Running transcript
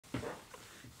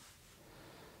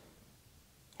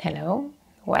Hello,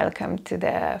 welcome to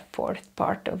the fourth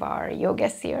part of our yoga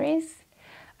series.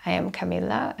 I am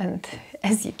Kamilla, and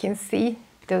as you can see,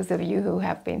 those of you who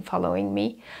have been following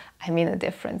me, I'm in a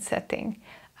different setting.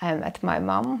 I'm at my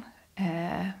mom.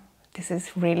 This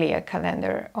is really a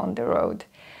calendar on the road,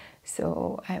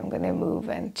 so I'm going to move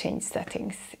and change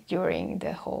settings during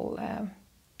the whole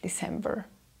December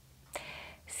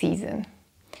season.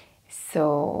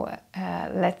 So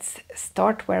let's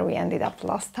start where we ended up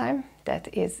last time.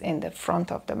 That is in the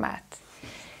front of the mat.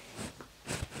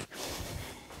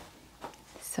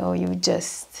 So you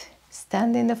just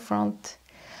stand in the front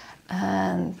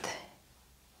and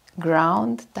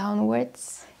ground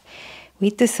downwards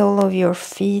with the sole of your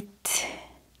feet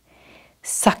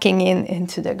sucking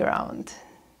into the ground.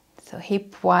 So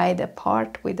hip wide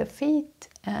apart with the feet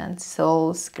and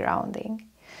soles grounding.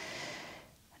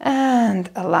 And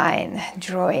align,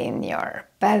 draw in your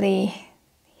belly,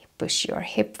 push your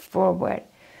hip forward,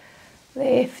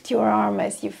 lift your arm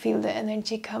as you feel the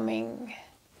energy coming,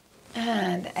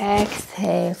 and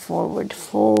exhale, forward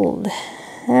fold,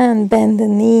 and bend the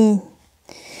knee.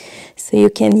 So you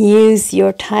can use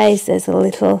your thighs as a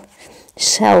little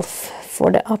shelf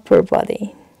for the upper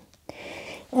body.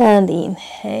 And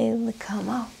inhale, come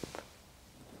up,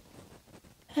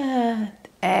 and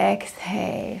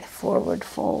exhale, forward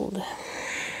fold.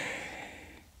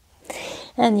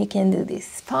 And you can do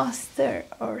this faster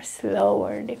or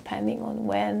slower depending on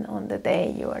when on the day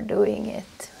you are doing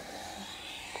it.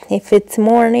 If it's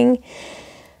morning,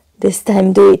 this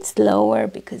time do it slower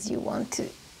because you want to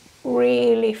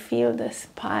really feel the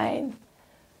spine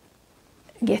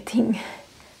getting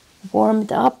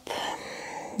warmed up,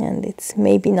 and it's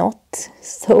maybe not,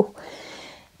 so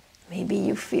maybe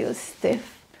you feel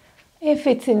stiff. If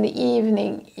it's in the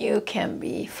evening, you can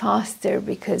be faster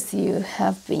because you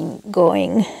have been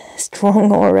going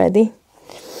strong already.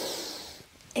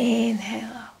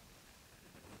 Inhale up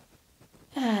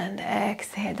and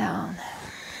exhale down.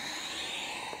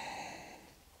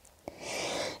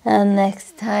 And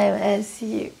next time as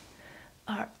you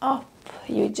are up,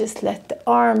 you just let the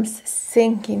arms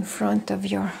sink in front of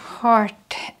your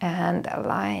heart and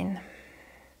align.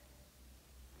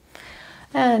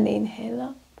 And inhale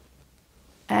up.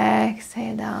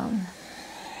 Exhale down.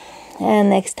 And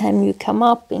next time you come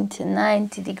up into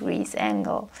 90 degrees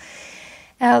angle.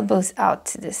 Elbows out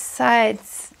to the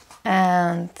sides,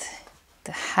 and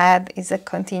the head is a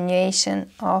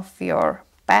continuation of your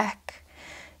back.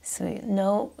 So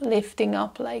no lifting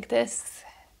up like this,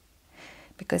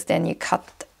 because then you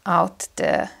cut out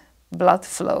the blood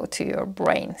flow to your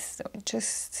brain. So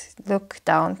just look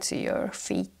down to your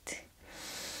feet.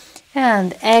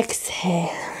 And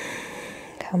exhale.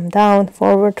 Come down,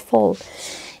 forward fold.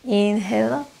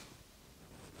 Inhale up.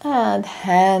 And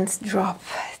hands drop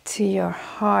to your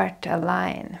heart,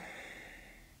 align.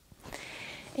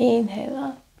 Inhale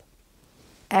up.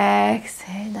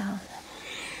 Exhale down.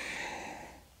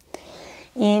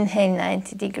 Inhale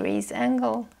 90 degrees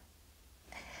angle.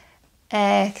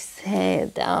 Exhale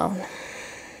down.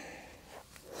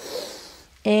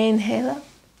 Inhale up.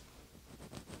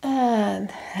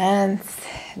 And hands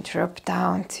drop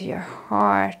down to your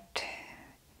heart.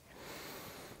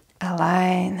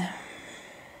 Align.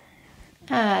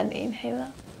 And inhale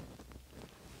up.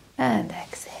 And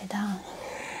exhale down.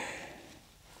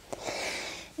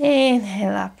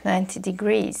 Inhale up 90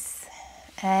 degrees.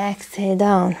 Exhale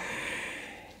down.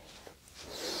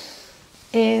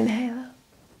 Inhale up.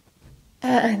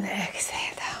 And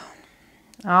exhale down.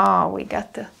 Oh, we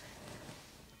got the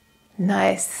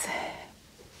nice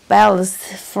bells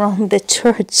from the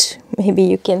church. Maybe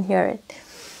you can hear it.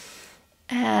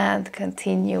 And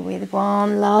continue with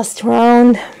one last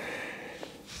round.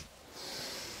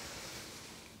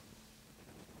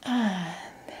 And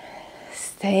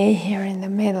stay here in the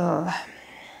middle.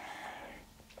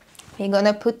 We're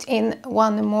gonna put in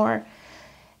one more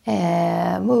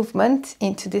movement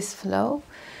into this flow.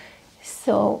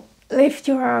 So lift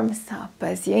your arms up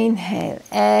as you inhale.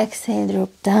 Exhale,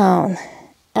 drop down.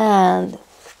 And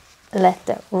let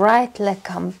the right leg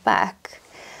come back,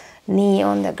 knee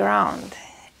on the ground.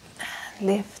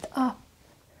 Lift up,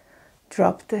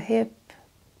 drop the hip,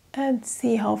 and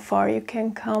see how far you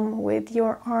can come with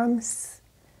your arms.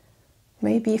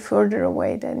 Maybe further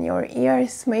away than your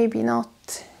ears, maybe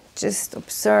not. Just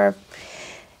observe.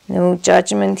 No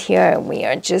judgment here, we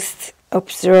are just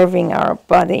observing our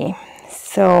body.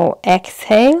 So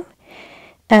exhale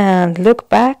and look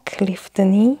back, lift the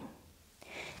knee.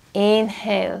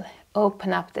 Inhale.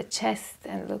 Open up the chest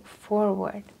and look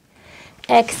forward.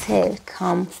 Exhale,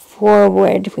 come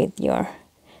forward with your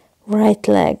right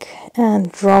leg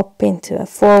and drop into a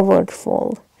forward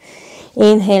fold.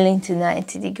 Inhale into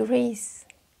 90 degrees.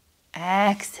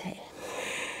 Exhale.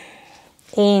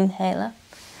 Inhale up.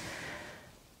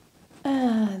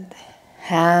 And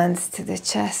hands to the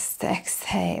chest.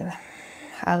 Exhale.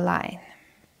 Align.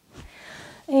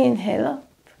 Inhale up.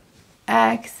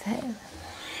 Exhale.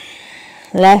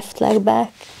 Left leg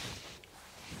back.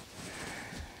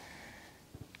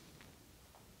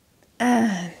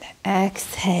 And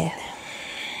exhale.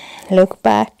 Look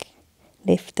back.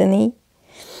 Lift the knee.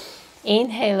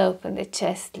 Inhale, open the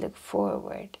chest, look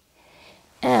forward.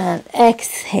 And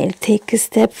exhale, take a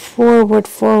step forward,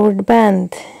 forward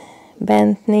bend.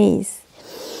 Bent knees.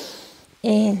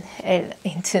 Inhale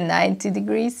into 90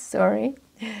 degrees, sorry.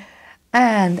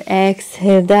 And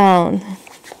exhale down.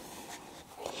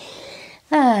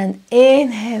 And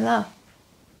inhale up.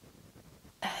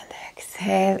 And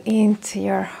exhale into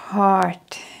your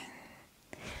heart.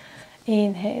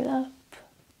 Inhale up.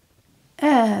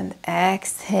 And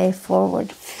exhale,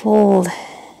 forward fold.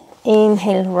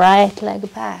 Inhale, right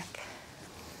leg back.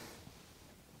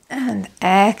 And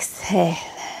exhale.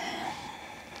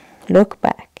 Look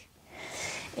back.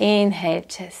 Inhale,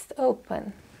 chest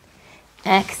open.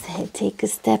 Exhale, take a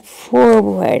step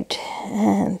forward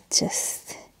and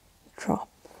just drop.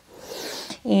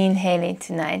 Inhale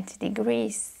into 90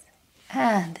 degrees.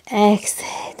 And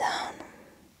exhale down.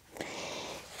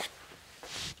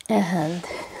 And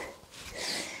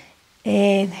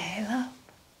inhale up.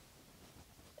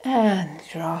 And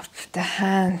drop the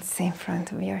hands in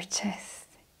front of your chest.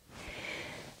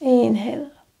 Inhale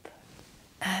up.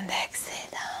 And exhale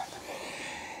down.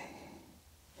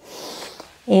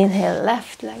 Inhale,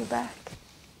 left leg back.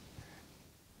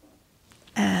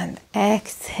 And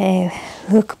exhale,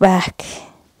 look back.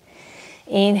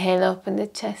 Inhale, open the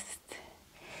chest.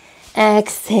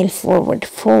 Exhale, forward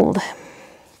fold.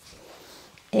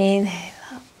 Inhale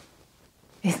up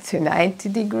into 90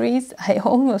 degrees. I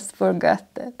almost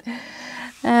forgot that.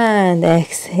 And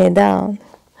exhale down.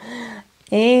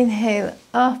 Inhale,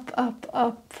 up, up,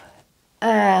 up.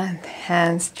 And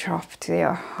hands drop to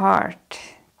your heart.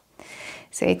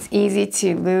 So it's easy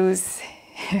to lose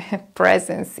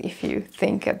presence if you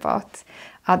think about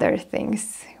other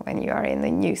things when you are in a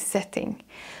new setting.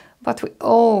 But we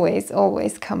always,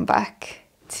 always come back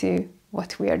to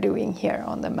what we are doing here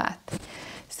on the mat.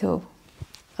 So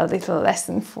a little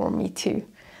lesson for me to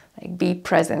be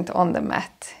present on the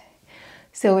mat.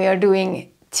 So we are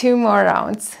doing 2 more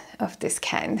rounds of this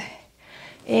kind.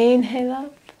 Inhale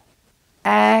up,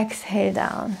 exhale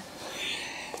down.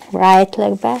 Right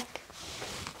leg back.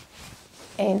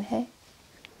 Inhale.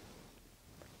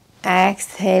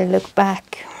 Exhale, look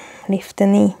back. Lift the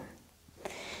knee.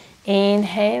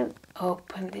 Inhale,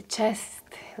 open the chest,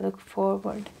 look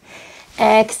forward.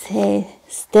 Exhale,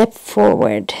 step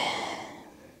forward.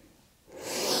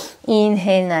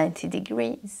 Inhale, 90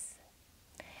 degrees.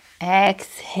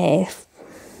 Exhale,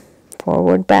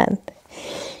 forward bend.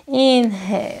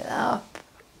 Inhale, up.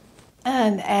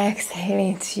 And exhale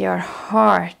into your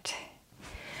heart.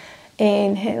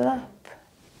 Inhale up.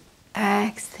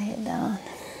 Exhale down.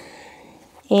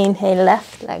 Inhale,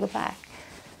 left leg back.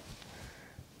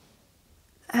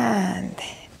 And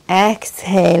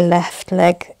exhale, left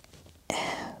leg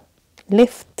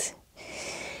lift.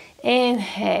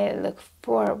 Inhale, look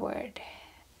forward.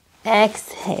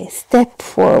 Exhale, step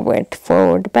forward,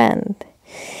 forward bend.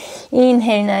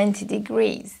 Inhale, 90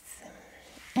 degrees.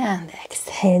 And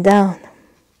exhale down.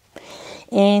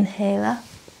 Inhale up.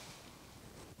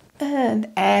 And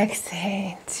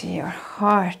exhale to your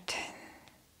heart.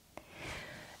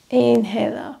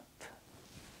 Inhale up.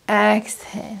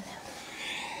 Exhale.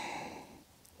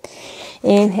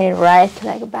 Inhale, right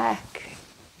leg back.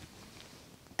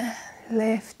 And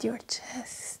lift your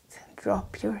chest.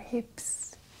 Drop your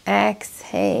hips.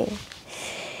 Exhale.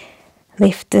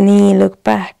 Lift the knee, look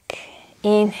back.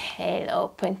 Inhale,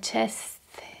 open chest.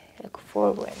 Look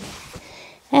forward.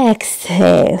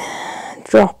 Exhale.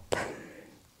 Drop.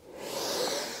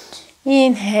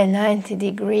 Inhale, 90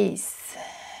 degrees.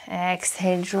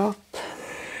 Exhale, drop.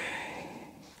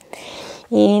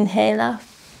 Inhale up.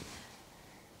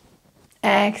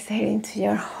 Exhale into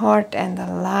your heart and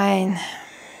align.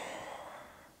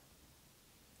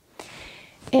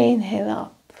 Inhale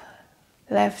up.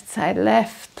 Left side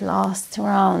left, last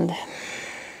round.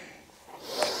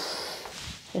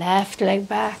 Left leg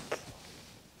back.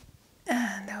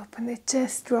 And open the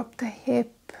chest, drop the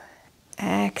hip.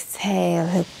 Exhale,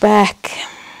 look back.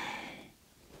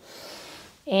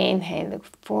 Inhale, look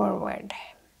forward.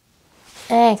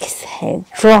 Exhale,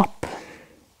 drop.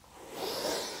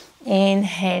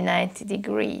 Inhale, 90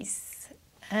 degrees.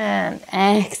 And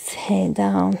exhale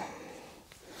down.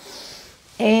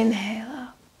 Inhale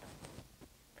up.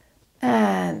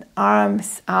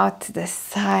 arms out to the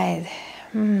side.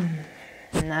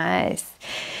 Nice.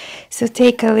 So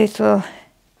take a little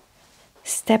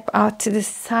step out to the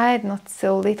side, not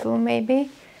so little maybe,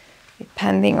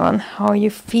 depending on how you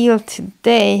feel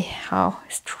today, how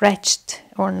stretched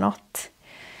or not.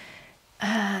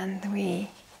 And we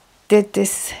did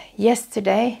this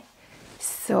yesterday,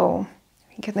 so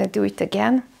we're gonna do it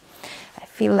again. I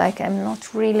feel like I'm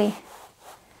not really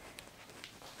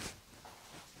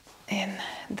in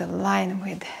the line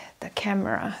with the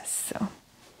camera, so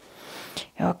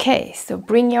okay, so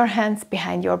bring your hands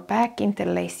behind your back,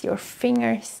 interlace your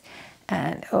fingers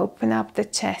and open up the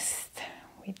chest.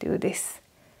 We do this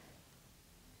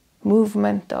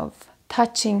movement of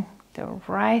touching the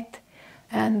right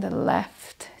and the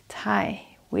left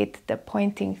thigh with the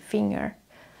pointing finger.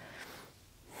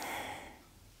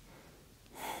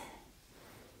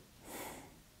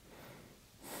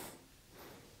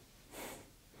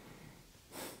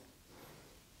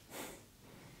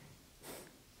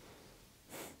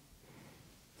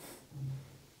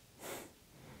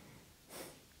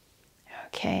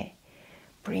 Okay,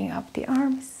 bring up the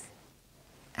arms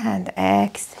and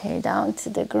exhale down to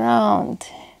the ground.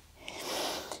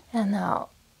 And now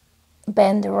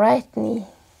bend the right knee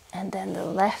and then the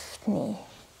left knee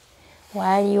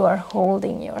while you are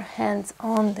holding your hands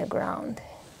on the ground.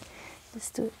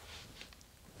 Just to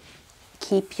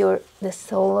keep the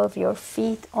sole of your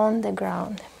feet on the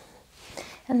ground.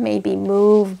 And maybe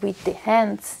move with the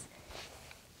hands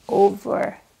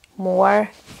over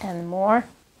more and more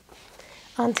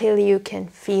until you can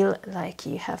feel like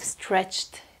you have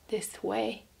stretched this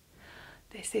way.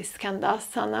 This is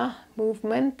Skandasana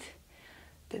movement,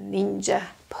 the ninja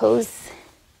pose.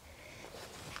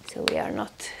 So we are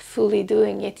not fully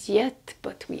doing it yet,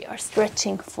 but we are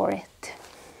stretching for it.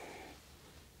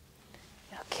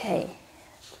 Okay.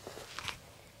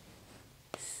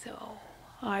 So,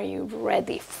 are you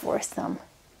ready for some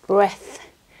breath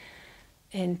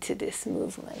into this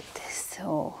movement?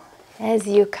 So, as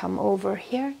you come over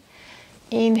here,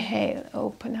 inhale,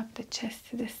 open up the chest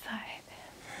to the side.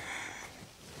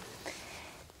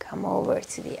 Come over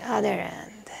to the other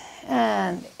end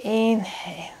and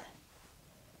inhale.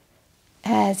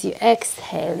 As you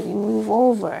exhale, you move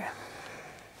over.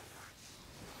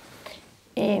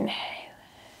 Inhale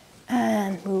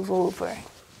and move over.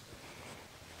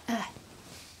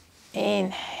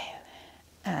 Inhale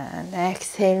and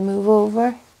exhale, move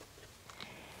over.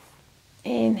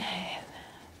 Inhale.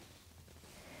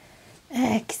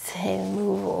 Exhale,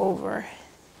 move over.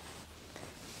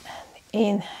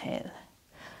 And inhale.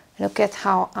 Look at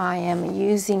how I am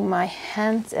using my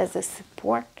hands as a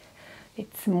support.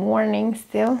 It's morning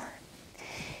still.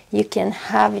 You can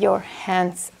have your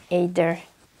hands either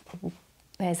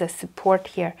as a support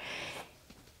here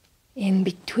in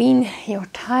between your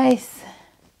thighs,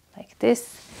 like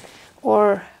this,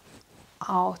 or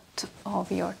out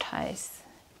of your thighs,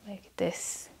 like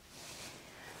this.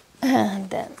 And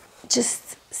then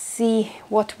just see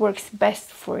what works best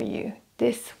for you,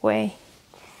 this way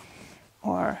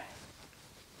or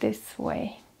this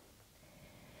way.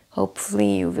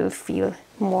 Hopefully you will feel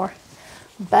more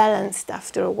balanced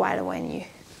after a while when you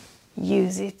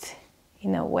use it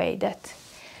in a way that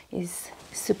is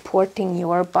supporting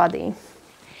your body.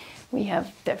 We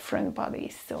have different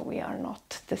bodies, so we are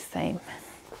not the same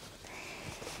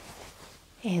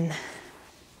in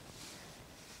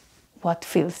what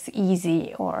feels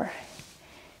easy or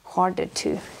harder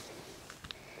to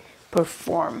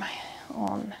perform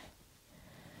on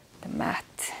the mat.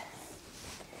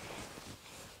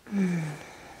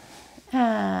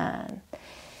 And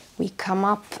we come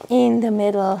up in the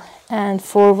middle and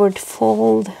forward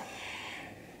fold.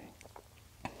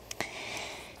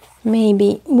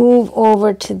 Maybe move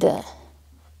over to the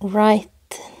right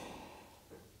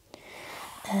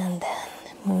and then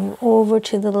move over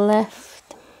to the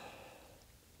left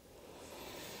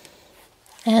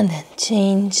and then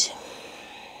change.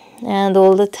 And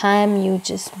all the time you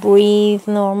just breathe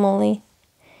normally.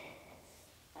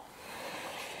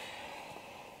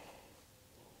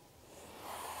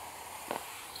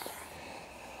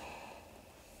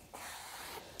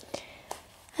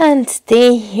 And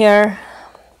stay here.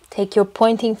 Take your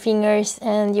pointing fingers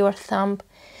and your thumb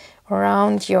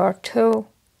around your toe.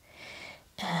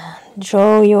 And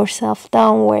draw yourself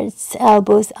downwards,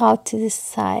 elbows out to the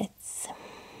sides.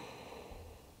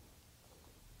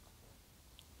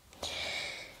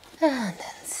 And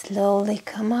then slowly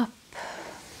come up.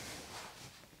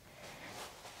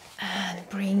 And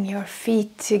bring your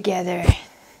feet together.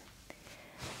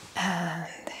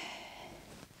 And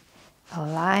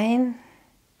align.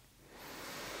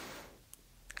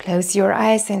 Close your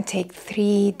eyes and take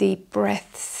 3 deep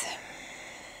breaths.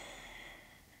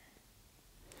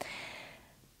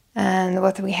 And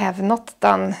what we have not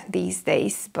done these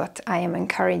days, but I am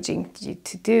encouraging you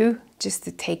to do, just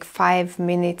to take 5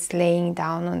 minutes laying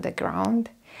down on the ground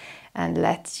and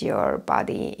let your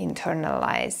body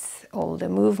internalize all the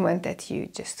movement that you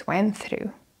just went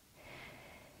through.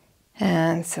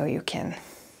 And so you can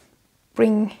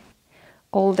bring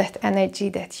all that energy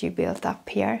that you built up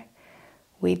here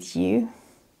with you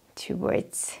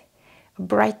towards a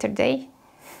brighter day.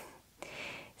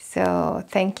 So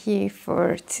thank you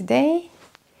for today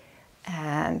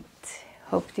and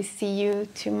hope to see you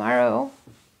tomorrow.